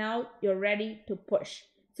 well, now you're ready to push.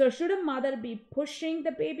 So should a mother be pushing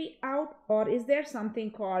the baby out, or is there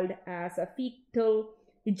something called as a fetal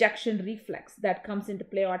ejection reflex that comes into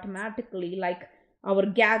play automatically, like our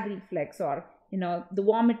gag reflex, or the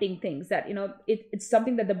vomiting things that it's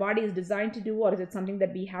something that the body is designed to do, or is it something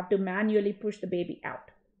that we have to manually push the baby out?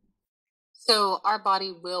 So our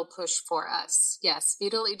body will push for us. Yes,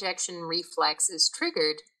 fetal ejection reflex is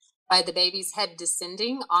triggered by the baby's head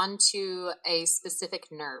descending onto a specific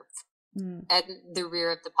nerve at the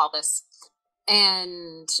rear of the pelvis.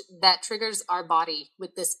 And that triggers our body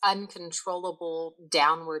with this uncontrollable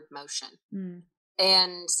downward motion.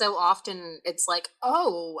 And so often it's like,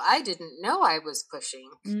 oh, I didn't know I was pushing.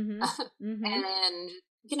 And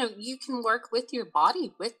you can work with your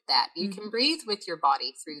body with that. You can breathe with your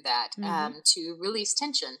body through that to release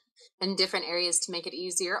tension in different areas to make it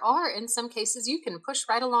easier. Or in some cases, you can push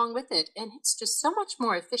right along with it. And it's just so much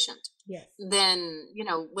more efficient than,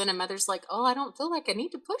 when a mother's like, oh, I don't feel like I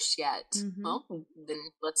need to push yet. Well, then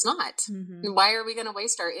let's not. Why are we going to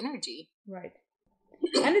waste our energy? Right.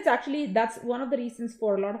 And that's one of the reasons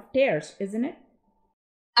for a lot of tears, isn't it?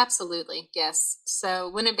 Absolutely, yes. So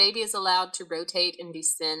when a baby is allowed to rotate and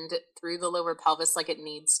descend through the lower pelvis like it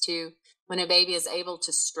needs to, when a baby is able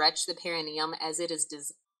to stretch the perineum as it is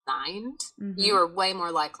designed, you are way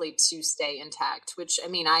more likely to stay intact, which,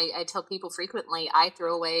 I tell people frequently, I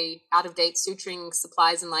throw away out-of-date suturing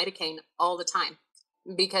supplies and lidocaine all the time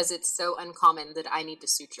because it's so uncommon that I need to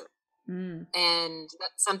suture. And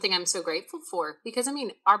that's something I'm so grateful for because,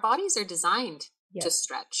 our bodies are designed to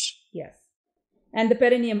stretch. Yes. And the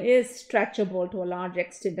perineum is stretchable to a large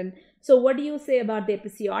extent. And so what do you say about the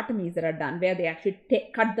episiotomies that are done where they actually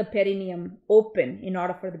cut the perineum open in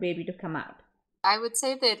order for the baby to come out? I would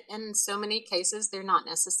say that in so many cases, they're not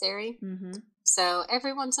necessary. So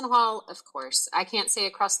every once in a while, of course, I can't say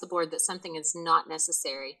across the board that something is not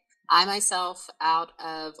necessary. I myself, out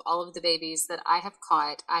of all of the babies that I have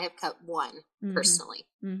caught, I have cut one personally.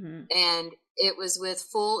 And it was with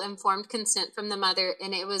full informed consent from the mother,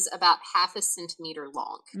 and it was about 0.5 centimeter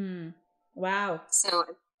long. Wow. So,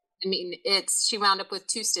 she wound up with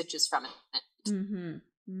 2 stitches from it.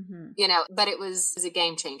 But it was a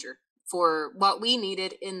game changer for what we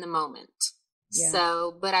needed in the moment. Yeah.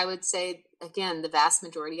 So, but I would say, again, the vast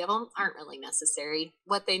majority of them aren't really necessary.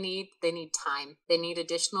 What they need time. They need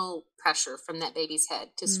additional pressure from that baby's head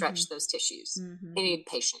to stretch those tissues. They need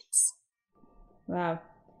patience. Wow.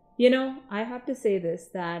 I have to say this,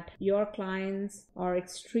 that your clients are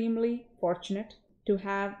extremely fortunate to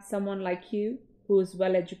have someone like you who is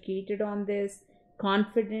well educated on this,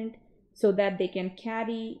 confident, so that they can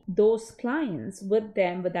carry those clients with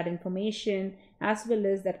them with that information as well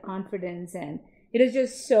as that confidence. And it is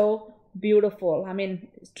just so beautiful.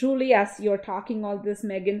 Truly, as you're talking all this,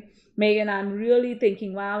 Megan, I'm really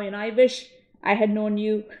thinking, wow, I wish I had known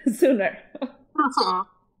you sooner.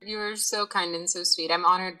 You're so kind and so sweet. I'm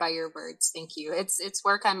honored by your words. Thank you. It's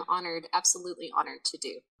work I'm absolutely honored to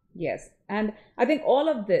do. Yes. And I think all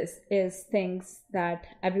of this is things that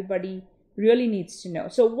everybody really needs to know.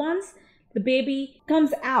 So once the baby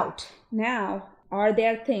comes out, now, are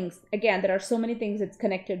there things, again, there are so many things that's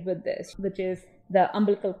connected with this, which is the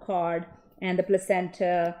umbilical cord and the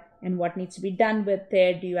placenta and what needs to be done with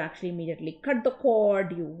it. Do you actually immediately cut the cord?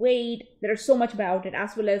 Do you wait? There's so much about it,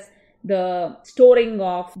 as well as the storing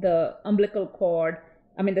of the umbilical cord,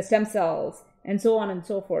 the stem cells, and so on and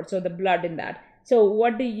so forth. So the blood in that. So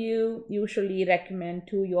what do you usually recommend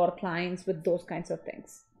to your clients with those kinds of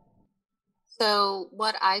things? So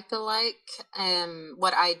what I feel like,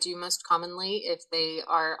 what I do most commonly, if they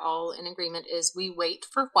are all in agreement, is we wait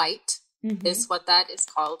for white, is what that is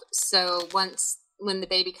called. So when the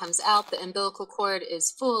baby comes out, the umbilical cord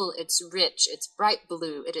is full, it's rich, it's bright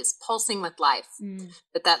blue, it is pulsing with life.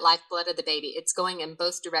 But that lifeblood of the baby, it's going in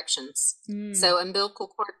both directions. So umbilical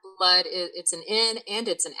cord blood, it's an in and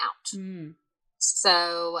it's an out.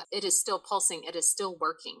 So it is still pulsing, it is still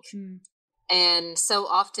working. And so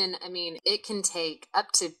often, it can take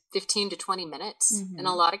up to 15 to 20 minutes in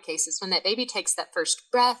a lot of cases. When that baby takes that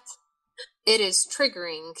first breath, it is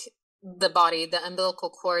triggering the body, the umbilical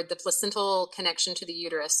cord, the placental connection to the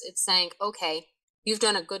uterus. It's saying, okay, you've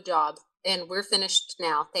done a good job and we're finished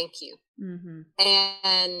now. Thank you.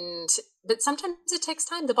 But sometimes it takes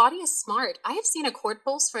time. The body is smart. I have seen a cord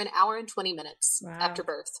pulse for 1 hour and 20 minutes after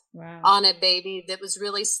birth on a baby that was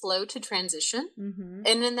really slow to transition. And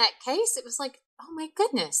in that case, it was like, oh my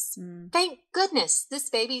goodness, thank goodness this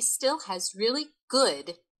baby still has really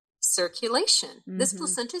good circulation. This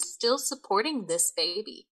placenta is still supporting this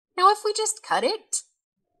baby. Now, if we just cut it,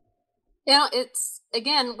 it's,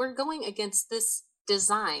 again, we're going against this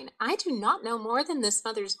design. I do not know more than this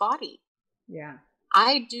mother's body. Yeah.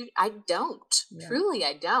 I don't. Yeah. Truly,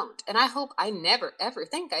 I don't. And I hope I never, ever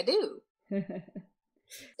think I do.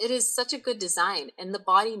 It is such a good design, and the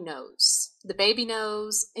body knows, the baby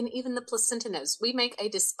knows, and even the placenta knows. We make a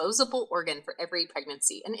disposable organ for every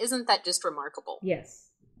pregnancy. And isn't that just remarkable? Yes,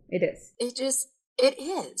 it is. It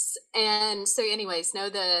is. And so anyways,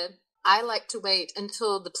 I like to wait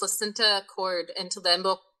until the placenta cord, until the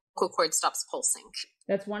umbilical cord stops pulsing.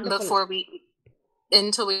 That's wonderful.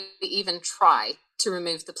 Until we even try to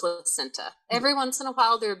remove the placenta. Every once in a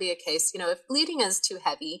while, there will be a case, if bleeding is too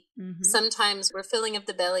heavy, sometimes we're filling up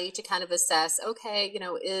the belly to kind of assess, okay,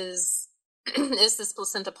 is this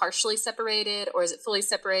placenta partially separated, or is it fully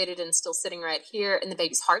separated and still sitting right here? And the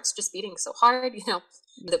baby's heart's just beating so hard,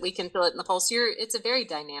 that we can feel it in the pulse. It's a very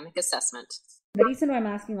dynamic assessment. The reason why I'm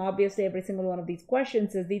asking, obviously, every single one of these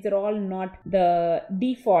questions is these are all not the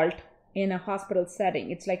default in a hospital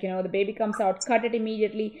setting. It's like, the baby comes out, cut it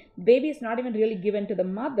immediately. The baby is not even really given to the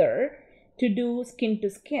mother to do skin to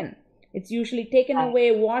skin. It's usually taken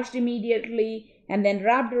away, washed immediately, and then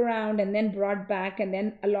wrapped around and then brought back. And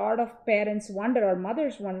then a lot of parents wonder, or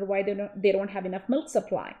mothers wonder, why they don't have enough milk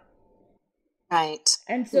supply. Right.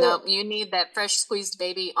 And so, no, you need that fresh squeezed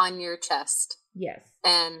baby on your chest. Yes.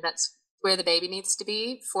 And that's where the baby needs to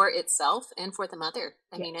be for itself and for the mother.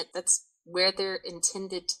 I mean, that's where they're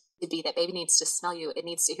intended to be. That baby needs to smell you. It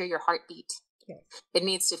needs to hear your heartbeat. Yes. It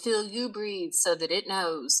needs to feel you breathe so that it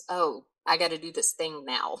knows, oh, I got to do this thing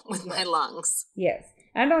now with my lungs. Yes.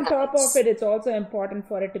 And on top of it, it's also important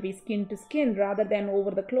for it to be skin to skin rather than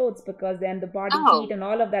over the clothes, because then the body heat and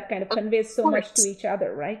all of that kind of conveys so much to each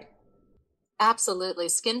other, right? Absolutely.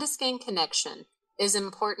 Skin to skin connection is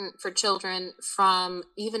important for children from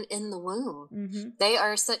even in the womb. They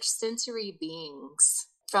are such sensory beings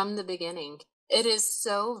from the beginning. It is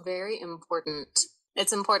so very important.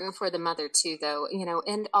 It's important for the mother too, though,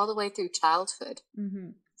 and all the way through childhood.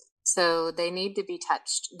 So they need to be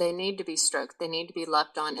touched. They need to be stroked. They need to be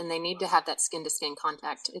loved on, and they need to have that skin to skin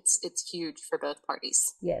contact. It's huge for both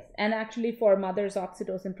parties. Yes. And actually for mother's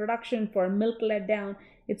oxytocin production, for milk let down,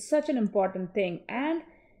 it's such an important thing. And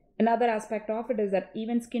another aspect of it is that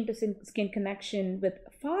even skin to skin connection with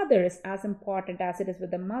father is as important as it is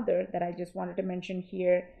with the mother, that I just wanted to mention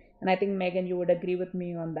here. And I think, Megan, you would agree with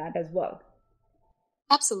me on that as well.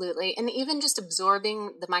 Absolutely. And even just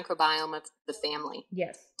absorbing the microbiome of the family.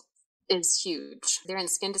 Yes. Is huge. They're in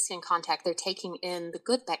skin to skin contact. They're taking in the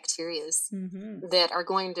good bacteria that are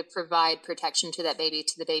going to provide protection to that baby,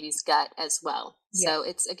 to the baby's gut as well. Yes. So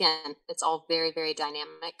it's all very, very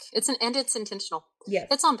dynamic. It's intentional. Yes.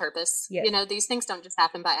 It's on purpose. Yes. These things don't just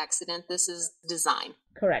happen by accident. This is design.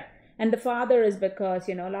 Correct. And the father is because,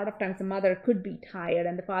 a lot of times the mother could be tired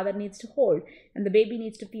and the father needs to hold, and the baby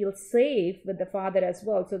needs to feel safe with the father as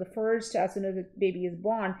well. So the first, as soon as the baby is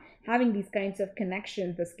born, having these kinds of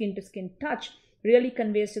connections, the skin to skin touch, really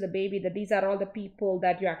conveys to the baby that these are all the people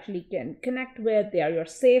that you actually can connect with, you're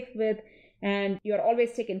safe with, and you're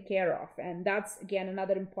always taken care of. And that's, again,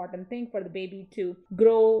 another important thing for the baby to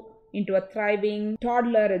grow into a thriving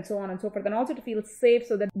toddler and so on and so forth, and also to feel safe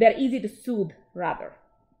so that they're easy to soothe rather.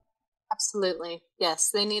 Absolutely.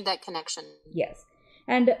 Yes, they need that connection. Yes.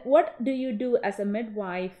 And what do you do as a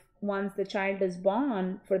midwife once the child is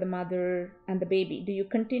born for the mother and the baby? Do you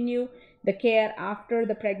continue the care after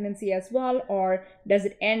the pregnancy as well, or does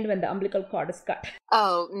it end when the umbilical cord is cut?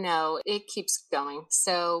 Oh, no, it keeps going.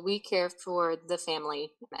 So we care for the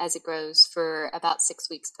family as it grows for about 6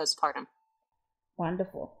 weeks postpartum.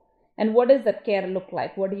 Wonderful. And what does that care look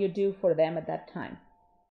like? What do you do for them at that time?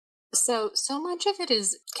 So much of it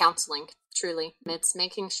is counseling, truly. It's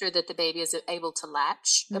making sure that the baby is able to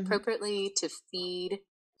latch appropriately, to feed,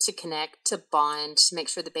 to connect, to bond, to make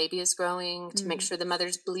sure the baby is growing, to make sure the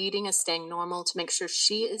mother's bleeding is staying normal, to make sure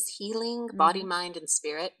she is healing, body, mind, and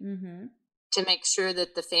spirit, to make sure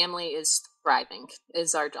that the family is thriving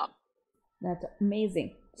is our job. That's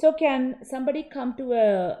amazing. So can somebody come to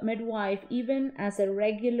a midwife even as a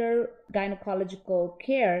regular gynecological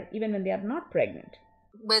care, even when they are not pregnant?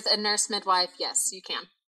 With a nurse midwife, yes, you can.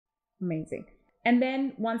 Amazing. And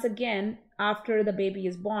then once again, after the baby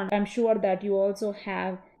is born, I'm sure that you also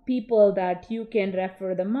have people that you can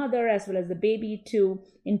refer the mother as well as the baby to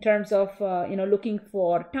in terms of, looking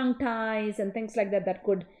for tongue ties and things like that, that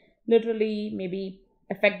could literally maybe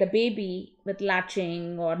affect the baby with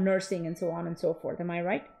latching or nursing and so on and so forth. Am I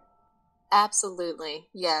right? Absolutely.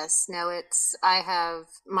 Yes. No, I have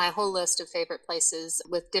my whole list of favorite places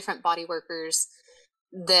with different body workers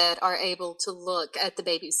that are able to look at the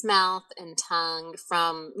baby's mouth and tongue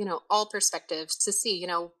from, all perspectives to see,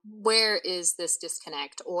 where is this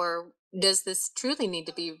disconnect, or does this truly need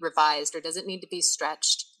to be revised, or does it need to be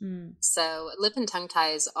stretched? So lip and tongue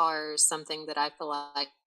ties are something that I feel like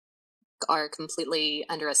are completely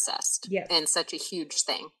underassessed. Yes. And such a huge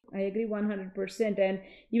thing. I agree 100%. And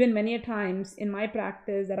even many a times in my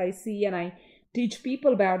practice that I see and I teach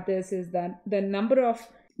people about this is that the number of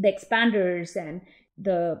the expanders and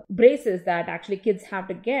the braces that actually kids have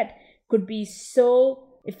to get could be so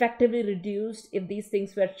effectively reduced if these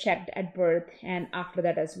things were checked at birth and after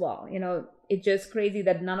that as well. It's just crazy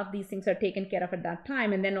that none of these things are taken care of at that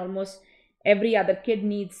time, and then almost every other kid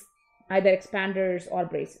needs either expanders or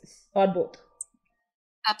braces or both.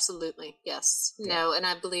 Absolutely. Yes. No. And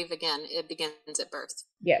I believe, again, it begins at birth.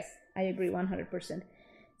 Yes, I agree 100%.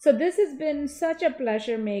 So this has been such a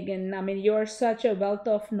pleasure, Megan. I mean, you're such a wealth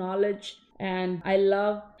of knowledge, and I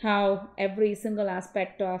love how every single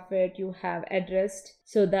aspect of it you have addressed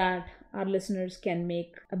so that our listeners can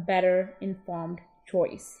make a better informed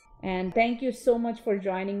choice. And thank you so much for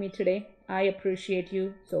joining me today. I appreciate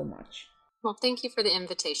you so much. Well, thank you for the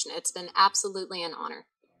invitation. It's been absolutely an honor.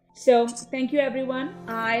 So thank you, everyone.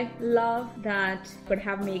 I love that I could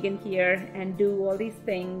have Megan here and do all these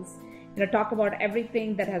things, talk about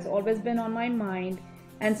everything that has always been on my mind.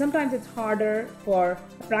 And sometimes it's harder for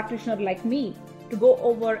a practitioner like me to go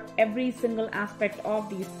over every single aspect of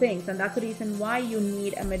these things. And that's the reason why you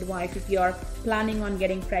need a midwife. If you're planning on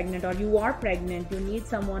getting pregnant or you are pregnant, you need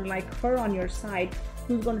someone like her on your side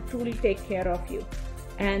who's going to truly take care of you.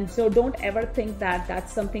 And so don't ever think that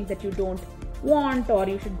that's something that you don't want, or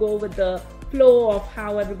you should go with the flow of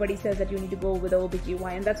how everybody says that you need to go with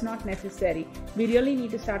OBGYN. That's not necessary. We really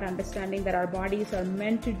need to start understanding that our bodies are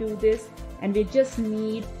meant to do this, and we just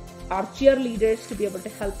need our cheerleaders to be able to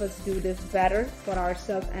help us do this better for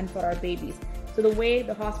ourselves and for our babies. So the way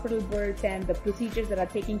the hospital births and the procedures that are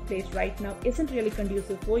taking place right now isn't really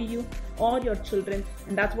conducive for you or your children,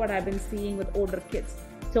 and that's what I've been seeing with older kids.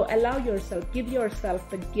 So allow yourself, give yourself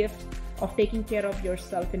the gift of taking care of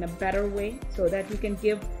yourself in a better way so that you can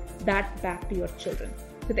give that back to your children.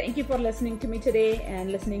 So thank you for listening to me today and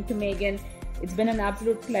listening to Megan. It's been an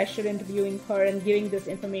absolute pleasure interviewing her and giving this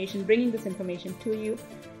information, bringing this information to you.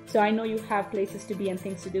 So I know you have places to be and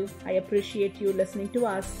things to do. I appreciate you listening to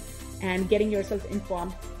us and getting yourself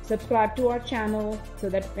informed. Subscribe to our channel so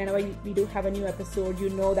that whenever we do have a new episode, you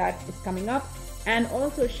know that it's coming up. And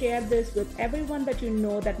also share this with everyone that you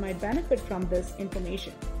know that might benefit from this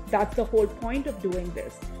information. That's the whole point of doing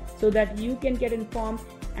this, so that you can get informed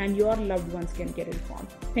and your loved ones can get informed.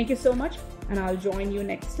 Thank you so much, and I'll join you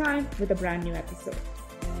next time with a brand new episode.